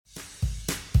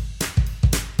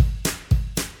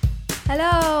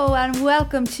Hello and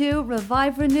welcome to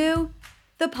Revive Renew,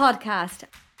 the podcast.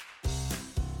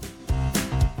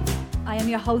 I am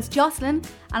your host Jocelyn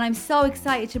and I'm so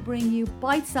excited to bring you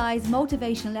bite-sized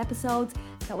motivational episodes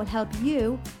that will help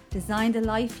you design the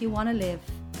life you want to live.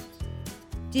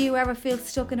 Do you ever feel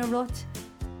stuck in a rut?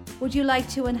 Would you like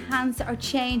to enhance or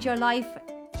change your life?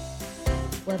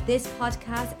 Well, this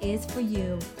podcast is for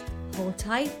you. Hold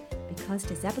tight because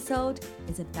this episode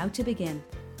is about to begin.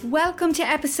 Welcome to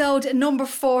episode number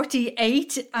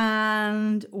 48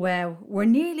 and wow, we're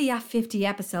nearly at 50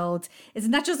 episodes.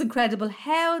 Isn't that just incredible?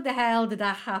 How the hell did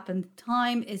that happen?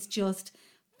 Time is just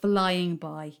flying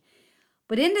by.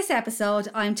 But in this episode,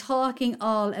 I'm talking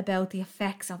all about the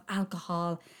effects of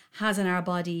alcohol has on our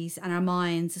bodies and our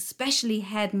minds, especially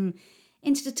heading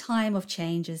into the time of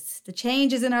changes. The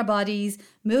changes in our bodies,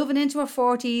 moving into our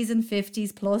 40s and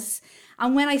 50s plus.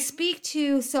 And when I speak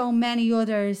to so many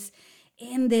others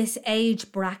in this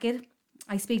age bracket,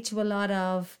 I speak to a lot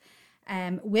of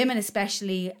women,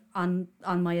 especially on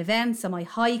my events, on my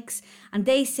hikes, and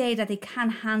they say that they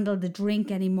can't handle the drink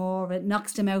anymore. It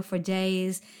knocks them out for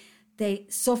days. They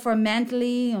suffer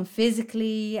mentally and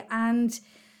physically. And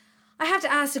I have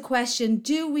to ask the question,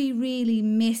 do we really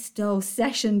miss those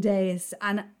session days?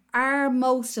 And are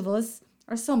most of us,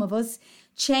 or some of us,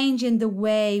 changing the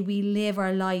way we live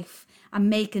our life and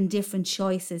making different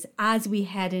choices as we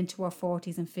head into our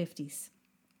 40s and 50s?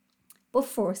 But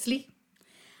firstly,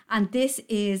 and this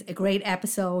is a great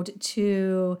episode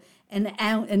to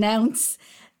announce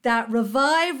that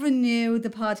Revive Renew, the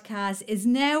podcast, is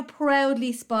now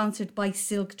proudly sponsored by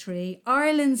Silktree,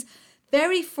 Ireland's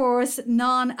very first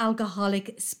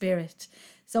non-alcoholic spirit.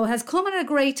 So it has come at a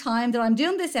great time that I'm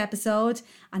doing this episode,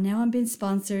 and now I'm being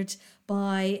sponsored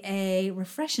by a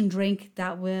refreshing drink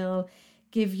that will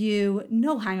give you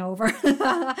no hangover.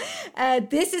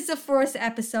 This is the first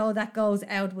episode that goes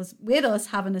out with us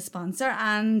having a sponsor,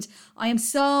 and I am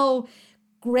so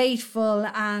grateful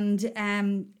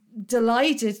and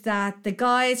delighted that the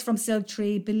guys from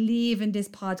Silktree believe in this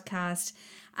podcast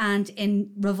and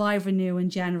in Revive Renew in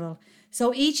general.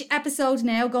 So each episode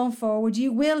now going forward,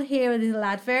 you will hear a little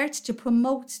advert to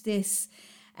promote this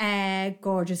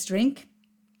gorgeous drink.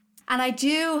 And I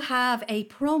do have a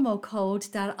promo code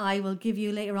that I will give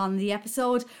you later on in the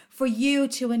episode for you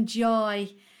to enjoy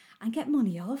and get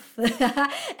money off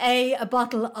a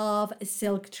bottle of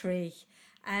Silktree.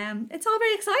 It's all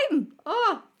very exciting.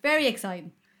 Oh, very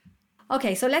exciting.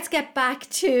 Okay, so let's get back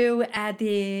to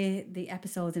the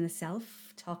episode in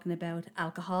itself, talking about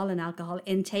alcohol and alcohol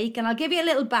intake. And I'll give you a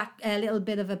little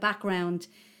bit of a background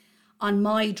on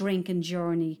my drinking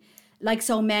journey. Like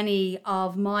so many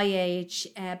of my age,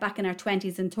 back in our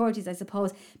 20s and 30s, I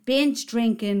suppose, binge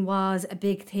drinking was a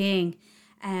big thing.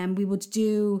 We would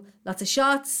do lots of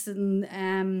shots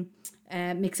and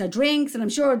mix our drinks. And I'm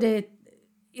sure that,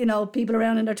 people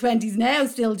around in their 20s now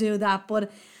still do that.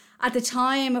 But at the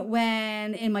time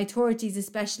when, in my 30s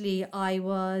especially, I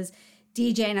was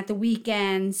DJing at the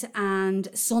weekends, and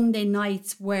Sunday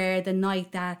nights were the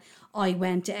night that I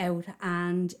went out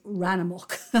and ran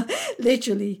amok.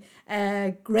 Literally.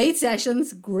 Great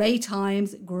sessions, great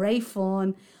times, great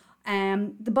fun.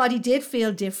 The body did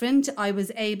feel different. I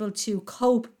was able to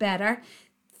cope better.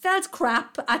 Felt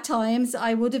crap at times.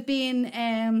 I would have been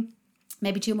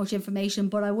maybe too much information,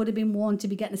 but I would have been one to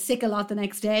be getting sick a lot the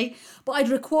next day. But I'd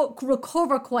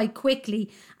recover quite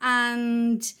quickly,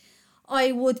 and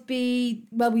I would be,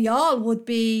 well, we all would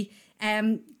be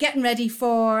getting ready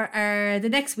for the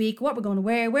next week, what we're going to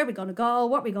wear, where we're going to go,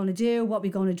 what we're going to do, what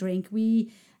we're going to drink.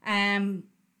 We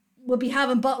would be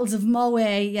having bottles of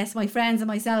Moët. Yes, my friends and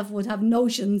myself would have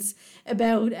notions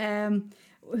about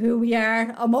who we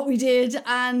are and what we did,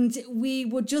 and we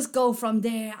would just go from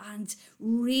there and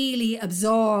really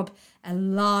absorb a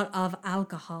lot of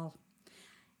alcohol.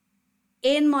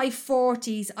 In my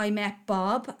 40s, I met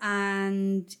Bob,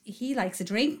 and he likes a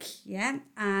drink, yeah,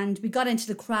 and we got into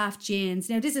the craft gins.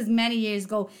 Now, this is many years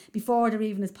ago, before they're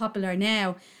even as popular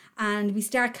now, and we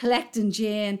start collecting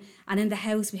gin, and in the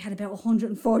house we had about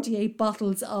 148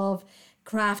 bottles of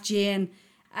craft gin,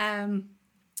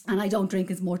 and I don't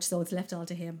drink as much, so it's left all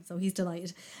to him, so he's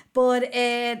delighted. But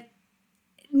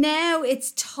now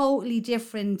it's totally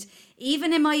different.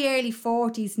 Even in my early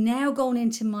 40s, now going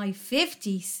into my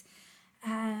 50s,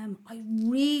 I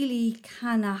really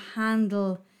cannot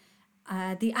handle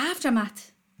the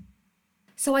aftermath.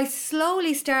 So I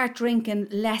slowly start drinking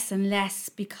less and less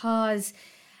because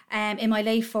in my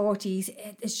late 40s,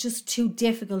 it's just too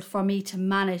difficult for me to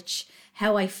manage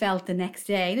how I felt the next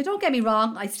day. Now, don't get me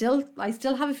wrong, I still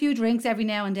have a few drinks every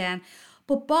now and then.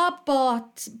 But Bob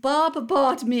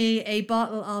bought me a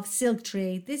bottle of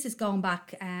Silktree. This is going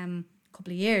back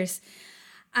couple of years.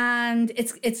 And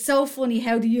it's so funny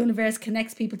how the universe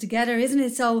connects people together, isn't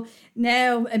it? So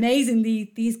now,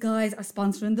 amazingly, these guys are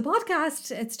sponsoring the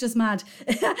podcast. It's just mad.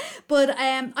 But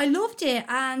I loved it.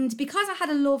 And because I had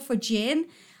a love for gin,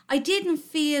 I didn't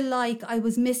feel like I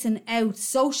was missing out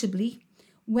sociably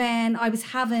when I was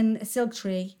having a Silk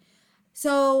Tree.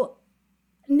 So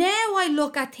now I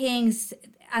look at things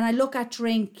and I look at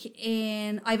drink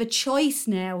I have a choice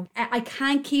now. I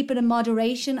can't keep it in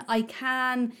moderation. I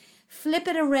can flip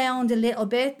it around a little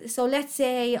bit. So let's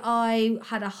say I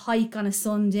had a hike on a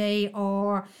Sunday,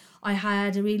 or I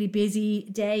had a really busy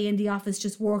day in the office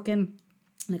just working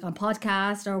like on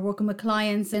podcast or working with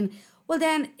clients. And well,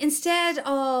 then instead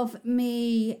of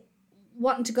me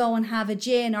wanting to go and have a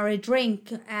gin or a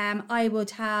drink, I would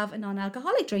have a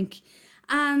non-alcoholic drink.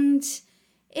 And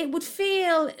it would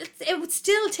still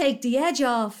take the edge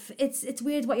off. It's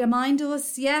weird what your mind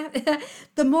does, yeah?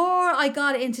 The more I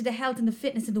got into the health and the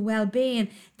fitness and the well-being,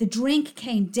 the drink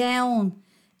came down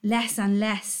less and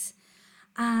less.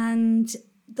 And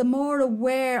the more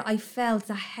aware I felt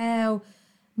of how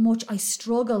much I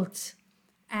struggled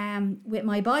with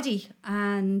my body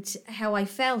and how I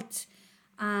felt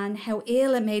and how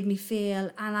ill it made me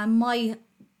feel. And I might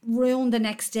ruin the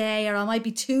next day, or I might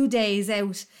be 2 days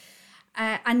out.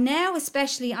 And now,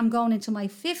 especially, I'm going into my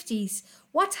 50s.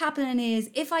 What's happening is,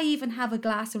 if I even have a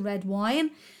glass of red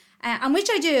wine, and which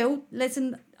I do,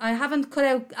 listen, I haven't cut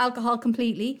out alcohol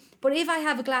completely, but if I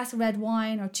have a glass of red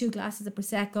wine or 2 glasses of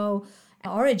Prosecco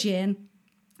or a gin,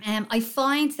 I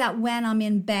find that when I'm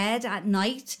in bed at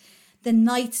night, the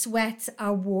night sweats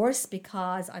are worse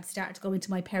because I've started to go into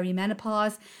my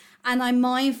perimenopause, and I'm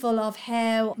mindful of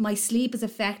how my sleep is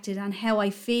affected and how I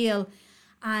feel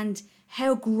and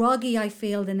how groggy I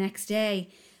feel the next day.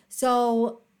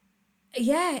 So,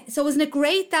 yeah. So isn't it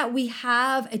great that we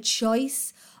have a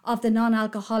choice of the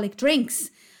non-alcoholic drinks,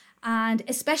 and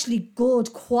especially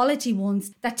good quality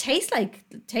ones that taste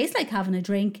like having a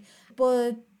drink,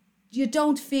 but you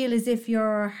don't feel as if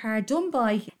you're hard done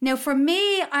by. Now, for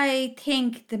me, I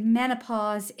think the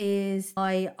menopause is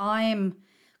I'm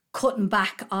cutting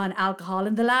back on alcohol.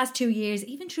 In the last 2 years,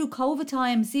 even through COVID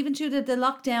times, even through the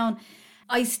lockdown,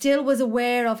 I still was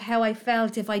aware of how I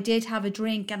felt if I did have a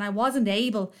drink, and I wasn't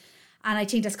able. And I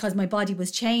think that's because my body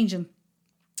was changing.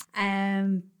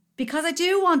 Because I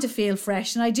do want to feel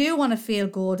fresh, and I do want to feel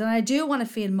good, and I do want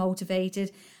to feel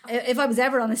motivated. If I was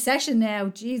ever on a session now,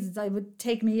 Jesus, it would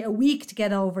take me a week to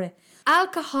get over it.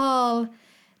 Alcohol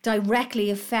directly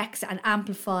affects and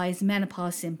amplifies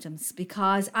menopause symptoms,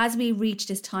 because as we reach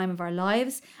this time of our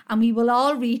lives, and we will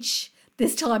all reach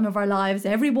this time of our lives,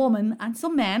 every woman and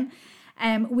some men,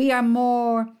 we are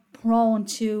more prone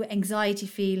to anxiety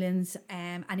feelings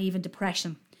and even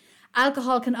depression.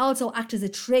 Alcohol can also act as a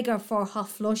trigger for hot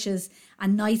flushes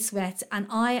and night sweats, and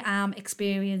I am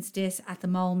experiencing this at the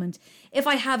moment. If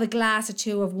I have a glass or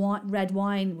 2 of red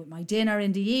wine with my dinner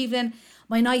in the evening,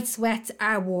 my night sweats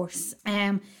are worse.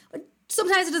 But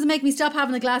sometimes it doesn't make me stop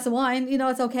having a glass of wine,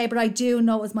 it's okay, but I do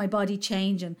notice my body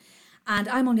changing. And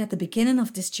I'm only at the beginning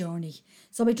of this journey.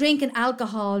 So by drinking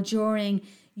alcohol during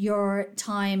your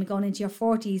time going into your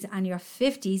 40s and your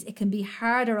 50s, it can be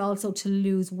harder also to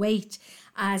lose weight,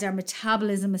 as our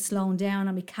metabolism is slowing down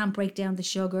and we can't break down the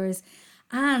sugars,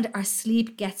 and our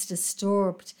sleep gets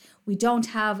disturbed. We don't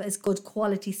have as good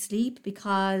quality sleep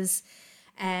because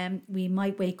we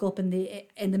might wake up in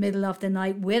the middle of the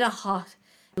night with a hot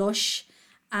flush,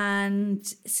 and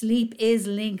sleep is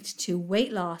linked to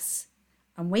weight loss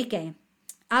and weight gain.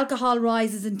 Alcohol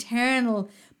rises internal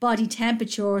body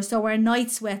temperature, so our night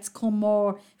sweats come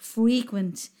more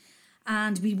frequent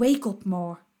and we wake up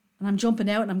more. And I'm jumping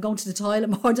out and I'm going to the toilet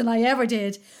more than I ever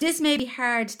did. This may be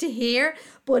hard to hear,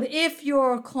 but if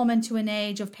you're coming to an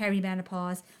age of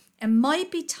perimenopause, it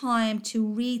might be time to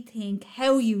rethink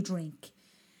how you drink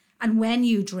and when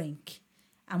you drink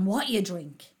and what you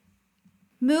drink.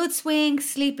 Mood swings,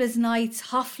 sleepless nights,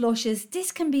 hot flushes,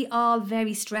 this can be all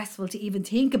very stressful to even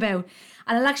think about.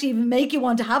 And it'll actually even make you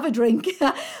want to have a drink.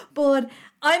 But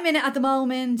I'm in it at the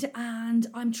moment and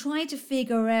I'm trying to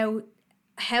figure out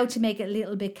how to make it a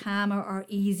little bit calmer or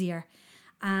easier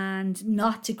and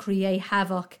not to create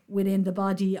havoc within the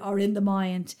body or in the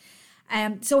mind.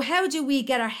 So how do we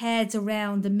get our heads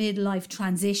around the midlife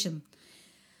transition?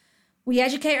 We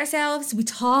educate ourselves, we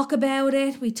talk about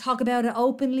it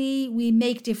openly, we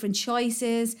make different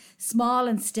choices, small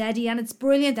and steady, and it's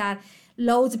brilliant that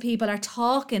loads of people are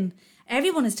talking.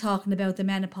 Everyone is talking about the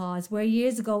menopause, where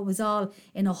years ago it was all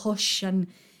in a hush, and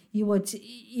you would,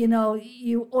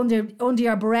 you under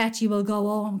your breath, you will go,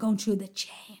 oh, I'm going through the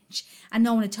change, and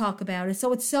no one would talk about it.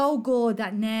 So it's so good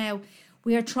that now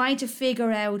we are trying to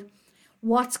figure out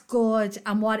what's good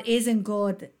and what isn't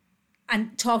good,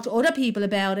 and talk to other people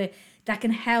about it, that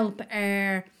can help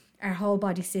our whole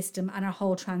body system and our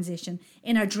whole transition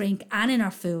in our drink and in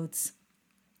our foods.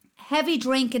 Heavy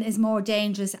drinking is more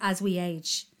dangerous as we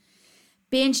age.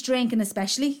 Binge drinking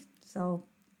especially. So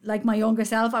like my younger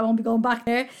self, I won't be going back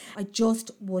there. I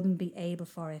just wouldn't be able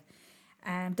for it.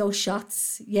 Those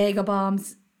shots, Jaeger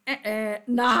bombs,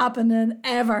 not happening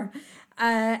ever.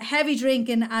 Heavy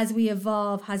drinking as we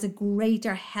evolve has a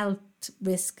greater health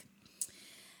risk.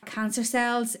 Cancer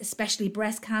cells, especially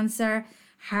breast cancer,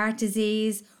 heart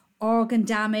disease, organ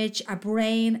damage,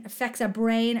 affects our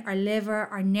brain, our liver,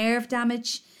 our nerve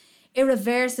damage,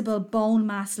 irreversible bone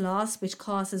mass loss, which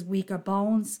causes weaker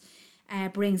bones,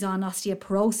 brings on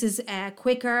osteoporosis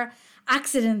quicker,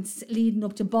 accidents leading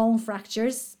up to bone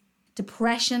fractures,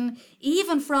 depression,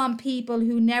 even from people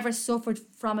who never suffered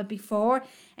from it before.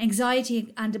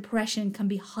 Anxiety and depression can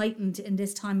be heightened in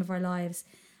this time of our lives,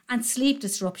 and sleep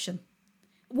disruption.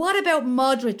 What about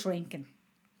moderate drinking?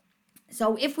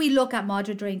 So if we look at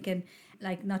moderate drinking,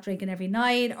 like not drinking every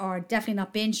night or definitely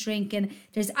not binge drinking,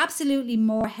 there's absolutely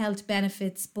more health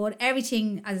benefits, but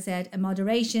everything, as I said, in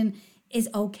moderation is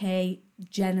okay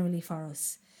generally for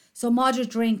us. So moderate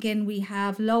drinking, we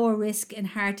have lower risk in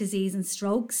heart disease and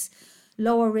strokes,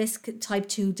 lower risk type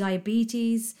 2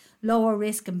 diabetes, lower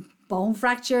risk in bone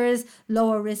fractures,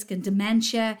 lower risk in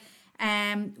dementia.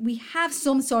 We have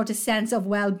some sort of sense of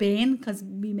well-being because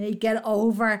we may get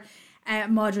over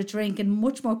moderate drinking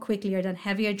much more quickly than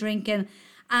heavier drinking,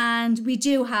 and we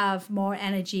do have more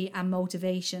energy and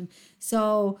motivation.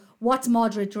 So what's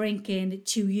moderate drinking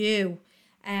to you?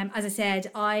 As I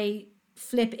said, I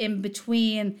flip in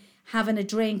between having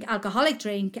a alcoholic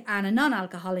drink and a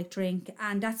non-alcoholic drink,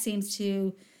 and that seems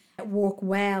to work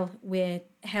well with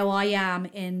how I am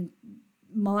in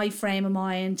my frame of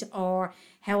mind or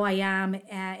how I am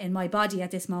in my body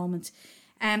at this moment.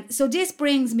 So this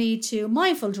brings me to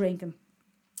mindful drinking.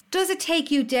 Does it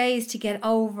take you days to get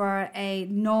over a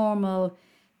normal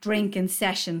drinking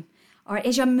session? Or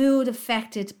is your mood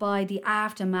affected by the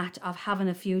aftermath of having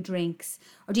a few drinks?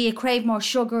 Or do you crave more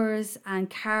sugars and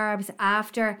carbs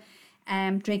after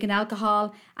drinking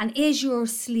alcohol? And is your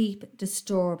sleep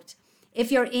disturbed?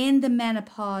 If you're in the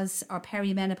menopause or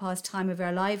perimenopause time of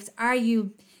your lives, are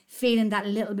you feeling that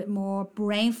little bit more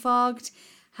brain fogged?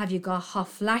 Have you got hot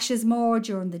flashes more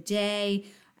during the day?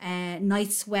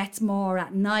 Night sweats more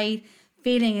at night?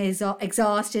 Feeling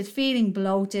exhausted, feeling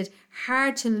bloated,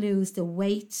 hard to lose the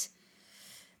weight?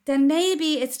 Then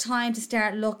maybe it's time to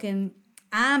start looking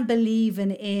and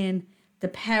believing in the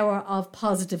power of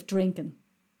positive drinking.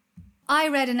 I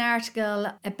read an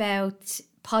article about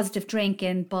positive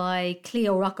drinking by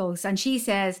Cleo Roccos, and she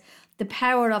says the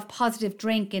power of positive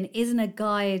drinking isn't a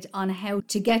guide on how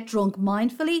to get drunk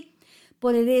mindfully,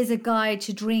 but it is a guide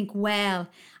to drink well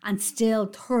and still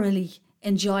thoroughly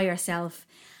enjoy yourself.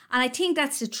 And I think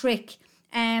that's the trick.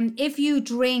 If you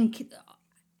drink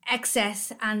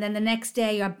excess and then the next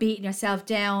day you're beating yourself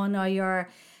down, or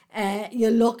you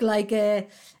look like a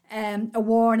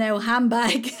worn out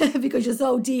handbag because you're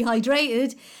so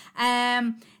dehydrated,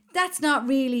 that's not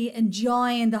really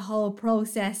enjoying the whole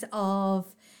process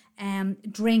of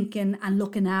drinking and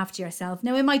looking after yourself.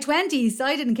 Now in my 20s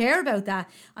I didn't care about that.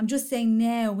 I'm just saying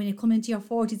now when you come into your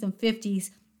 40s and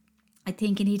 50s, I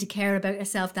think you need to care about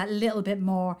yourself that little bit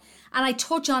more. And I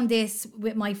touch on this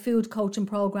with my food coaching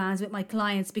programs with my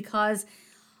clients, because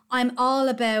I'm all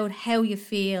about how you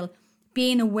feel,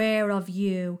 being aware of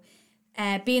you,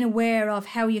 being aware of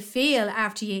how you feel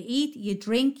after you eat, you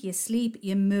drink, you sleep,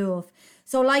 you move.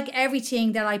 So like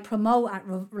everything that I promote at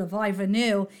Revive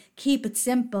Renew, keep it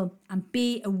simple and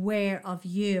be aware of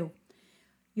you.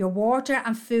 Your water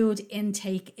and food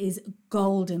intake is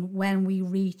golden when we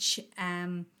reach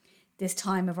this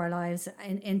time of our lives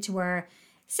into our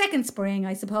second spring,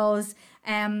 I suppose.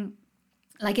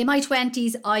 Like in my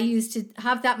 20s, I used to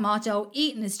have that motto,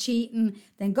 eating is cheating,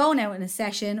 then going out in a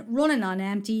session, running on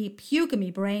empty, puking me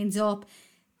brains up.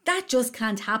 That just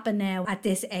can't happen now at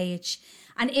this age.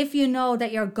 And if you know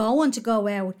that you're going to go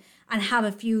out and have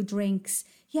a few drinks,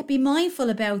 be mindful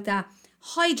about that.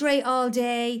 Hydrate all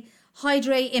day,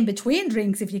 hydrate in between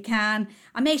drinks if you can,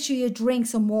 and make sure you drink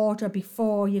some water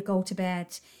before you go to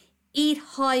bed. Eat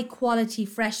high quality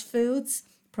fresh foods,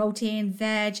 protein,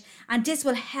 veg, and this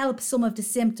will help some of the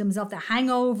symptoms of the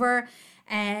hangover,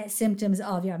 symptoms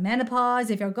of your menopause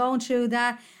if you're going through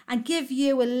that, and give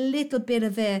you a little bit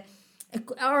of a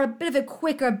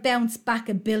quicker bounce back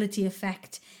ability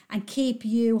effect, and keep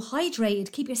you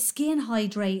hydrated, keep your skin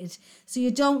hydrated, so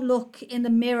you don't look in the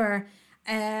mirror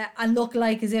and look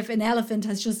like as if an elephant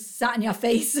has just sat in your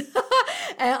face.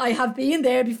 I have been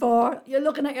there before. You're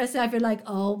looking at yourself, you're like,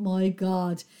 oh my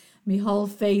God, my whole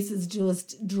face is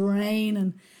just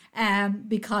draining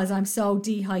because I'm so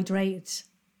dehydrated.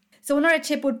 So another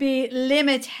tip would be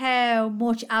limit how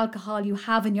much alcohol you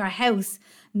have in your house.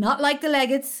 Not like the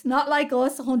Leggetts, not like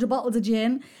us, 100 bottles of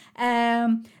gin.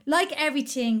 Like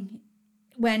everything,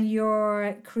 when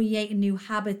you're creating new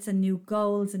habits and new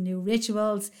goals and new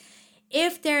rituals,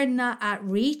 if they're not at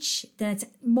reach, then it's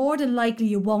more than likely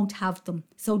you won't have them.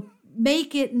 So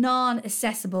make it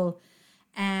non-accessible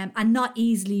and not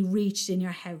easily reached in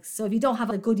your house. So if you don't have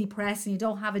a goodie press and you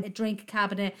don't have a drink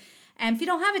cabinet, and if you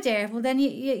don't have it there, well then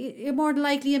you're more than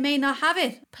likely you may not have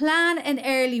it. Plan an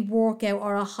early workout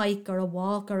or a hike or a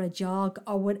walk or a jog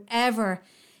or whatever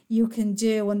you can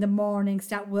do in the mornings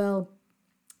that will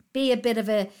be a bit of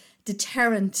a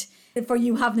deterrent for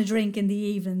you having a drink in the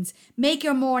evenings. Make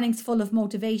your mornings full of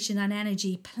motivation and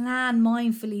energy. Plan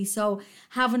mindfully so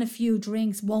having a few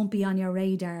drinks won't be on your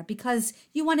radar because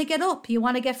you want to get up, you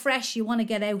want to get fresh, you want to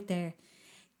get out there.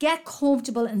 Get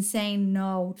comfortable in saying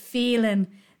no, feeling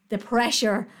the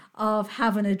pressure of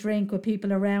having a drink with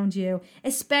people around you,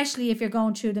 especially if you're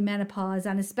going through the menopause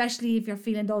and especially if you're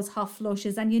feeling those hot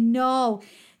flushes and you know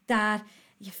that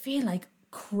you feel like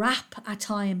crap at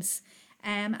times.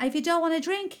 If you don't want to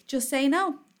drink, just say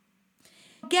no.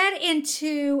 Get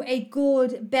into a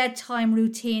good bedtime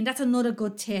routine. That's another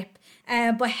good tip.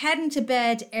 But heading to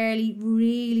bed early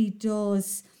really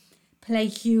does play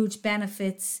huge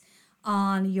benefits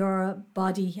on your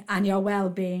body and your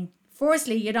well-being.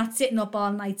 Firstly, you're not sitting up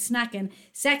all night snacking.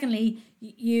 Secondly,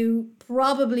 you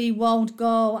probably won't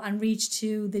go and reach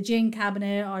to the gin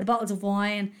cabinet or the bottles of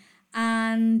wine,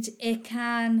 and it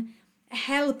can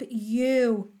help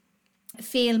you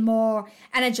feel more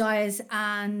energized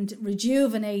and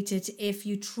rejuvenated if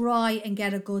you try and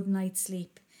get a good night's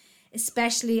sleep.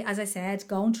 Especially, as I said,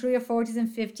 going through your 40s and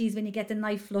 50s when you get the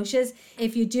night flushes.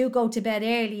 If you do go to bed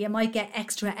early, you might get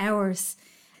extra hours.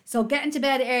 So getting to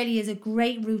bed early is a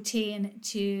great routine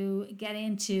to get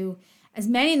into as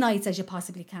many nights as you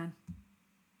possibly can.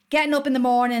 Getting up in the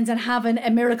mornings and having a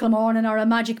miracle morning or a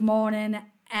magic morning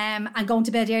and going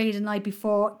to bed early the night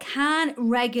before can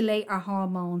regulate our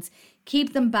hormones,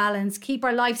 keep them balanced, keep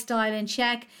our lifestyle in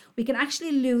check. We can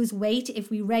actually lose weight if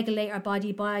we regulate our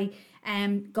body by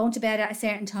going to bed at a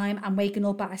certain time and waking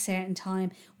up at a certain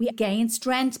time. We gain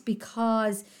strength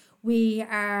because we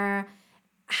are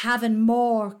having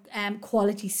more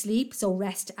quality sleep, so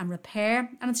rest and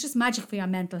repair, and it's just magic for your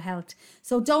mental health.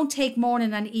 So don't take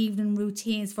morning and evening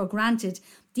routines for granted.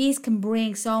 These can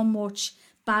bring so much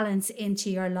balance into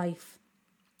your life.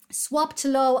 Swap to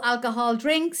low alcohol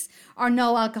drinks or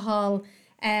no alcohol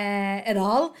at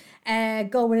all.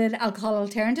 Go with an alcohol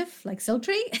alternative like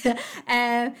Sultry.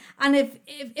 And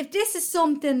if this is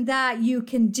something that you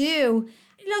can do,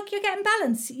 look, you're getting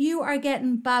balance. You are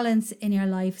getting balance in your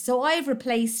life. So I've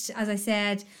replaced, as I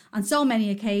said, on so many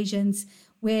occasions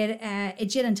with a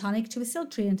gin and tonic to a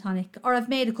Sultry and tonic. Or I've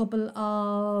made a couple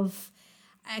of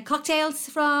cocktails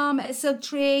from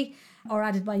Sultry or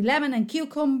added my lemon and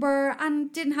cucumber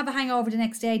and didn't have a hangover the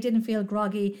next day, didn't feel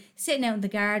groggy, sitting out in the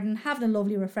garden, having a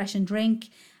lovely refreshing drink.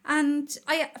 And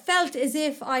I felt as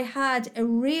if I had a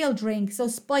real drink. So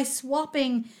by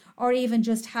swapping or even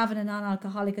just having a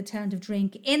non-alcoholic alternative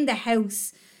drink in the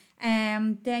house,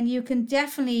 then you can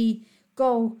definitely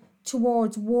go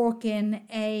towards working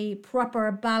a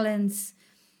proper balance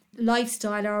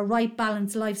lifestyle or a right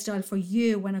balanced lifestyle for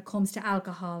you when it comes to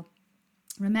alcohol.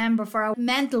 Remember, for our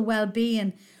mental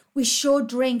well-being, we should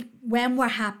drink when we're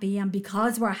happy and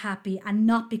because we're happy and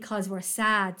not because we're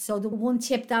sad. So the one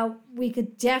tip that we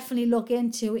could definitely look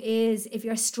into is if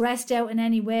you're stressed out in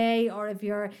any way or if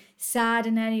you're sad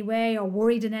in any way or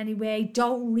worried in any way,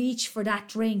 don't reach for that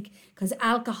drink because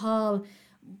alcohol,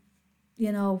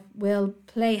 will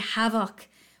play havoc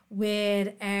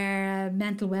with our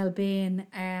mental well-being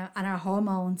and our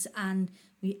hormones, and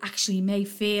we actually may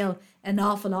feel an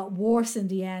awful lot worse in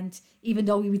the end, even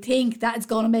though we would think that it's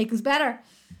going to make us better.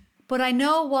 But I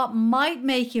know what might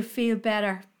make you feel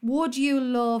better. Would you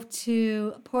love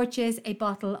to purchase a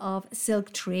bottle of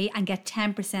Sultry and get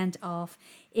 10% off?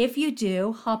 If you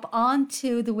do, hop on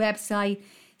to the website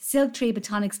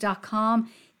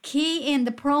silktreebotanics.com, key in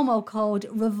the promo code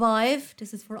REVIVE,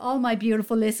 this is for all my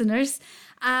beautiful listeners,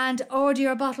 and order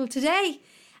your bottle today.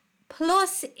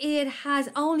 Plus, it has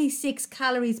only 6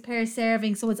 calories per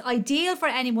serving, so it's ideal for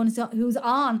anyone who's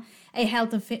on a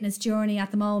health and fitness journey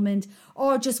at the moment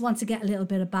or just wants to get a little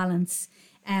bit of balance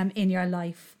in your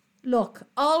life. Look,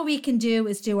 all we can do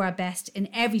is do our best in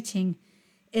everything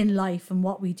in life and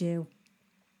what we do,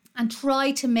 and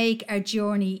try to make our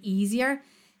journey easier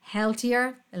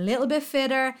healthier, a little bit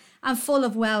fitter, and full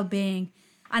of well-being.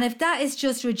 And if that is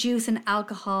just reducing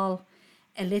alcohol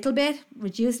a little bit,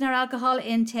 reducing our alcohol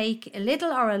intake a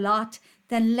little or a lot,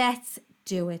 then let's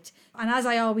do it. And as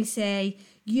I always say,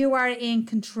 you are in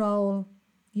control.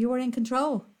 You are in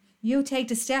control. You take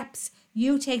the steps.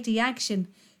 You take the action.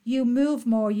 You move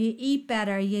more. You eat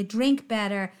better. You drink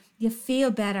better. You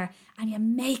feel better. And you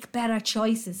make better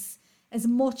choices as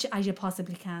much as you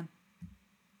possibly can.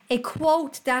 A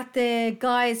quote that the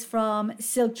guys from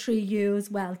Silk Tree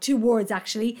use, well, 2 words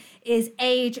actually, is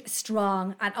age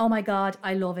strong. And oh my God,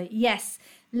 I love it. Yes,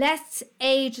 let's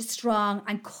age strong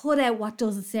and cut out what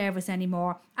doesn't serve us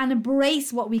anymore and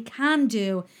embrace what we can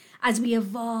do as we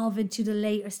evolve into the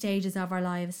later stages of our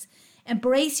lives.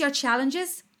 Embrace your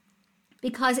challenges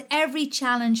because every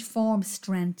challenge forms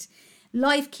strength.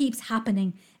 Life keeps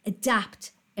happening.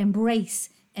 Adapt, embrace,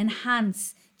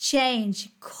 enhance, change,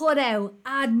 cut out,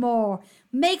 add more.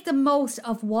 Make the most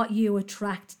of what you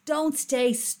attract. Don't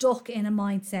stay stuck in a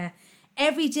mindset.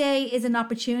 Every day is an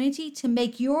opportunity to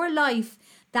make your life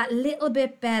that little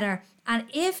bit better. And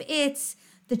if it's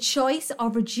the choice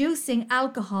of reducing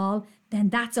alcohol, then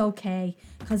that's okay.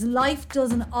 Because life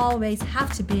doesn't always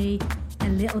have to be a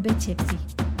little bit tipsy.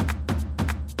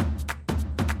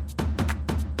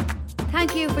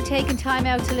 Thank you for taking time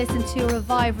out to listen to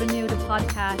Revive Renew the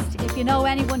podcast. If you know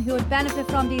anyone who would benefit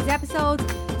from these episodes,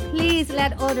 please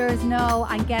let others know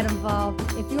and get involved.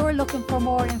 If you're looking for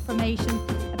more information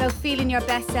about feeling your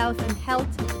best self in health,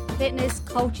 fitness,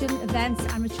 coaching, events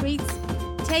and retreats,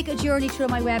 take a journey through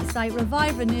my website,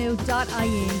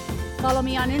 reviverenew.ie. Follow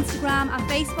me on Instagram and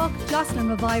Facebook, Jocelyn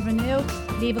Revive Renew.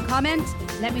 Leave a comment,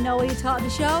 let me know what you thought of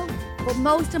the show. But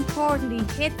most importantly,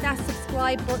 hit that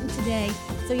subscribe button today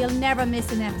so you'll never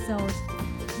miss an episode.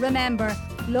 Remember,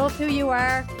 love who you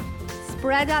are,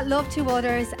 spread that love to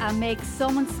others and make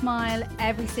someone smile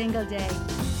every single day.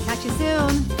 Catch you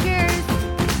soon. Cheers.